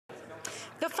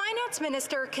The finance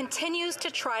minister continues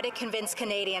to try to convince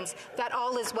Canadians that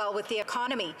all is well with the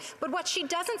economy. But what she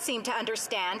doesn't seem to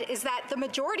understand is that the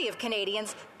majority of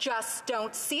Canadians just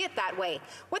don't see it that way.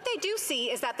 What they do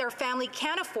see is that their family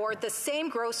can't afford the same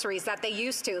groceries that they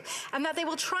used to, and that they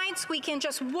will try and squeak in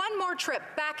just one more trip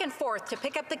back and forth to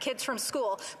pick up the kids from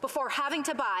school before having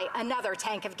to buy another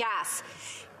tank of gas.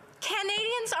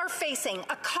 Canadians are facing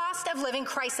a cost of living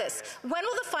crisis. When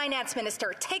will the finance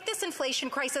minister take this inflation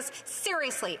crisis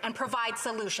seriously and provide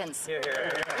solutions? The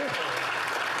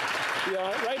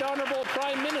Right Honourable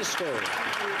Prime Minister.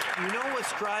 You know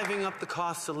what's driving up the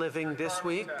cost of living this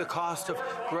week? The cost of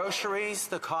groceries,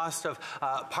 the cost of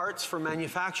parts for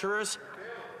manufacturers?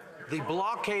 The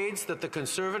blockades that the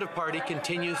Conservative Party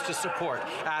continues to support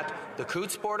at the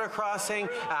Coots border crossing,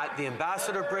 at the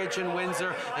Ambassador Bridge in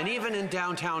Windsor, and even in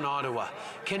downtown Ottawa.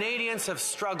 Canadians have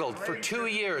struggled for 2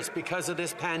 years because of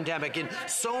this pandemic in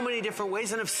so many different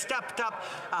ways and have stepped up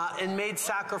and made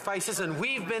sacrifices, and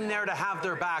we've been there to have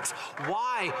their backs.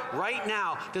 Why, right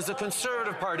now, does the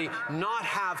Conservative Party not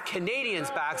have Canadians'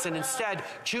 backs and instead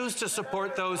choose to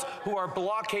support those who are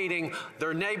blockading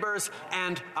their neighbours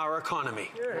and our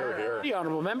economy? The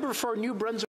Honourable Member for New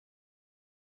Brunswick.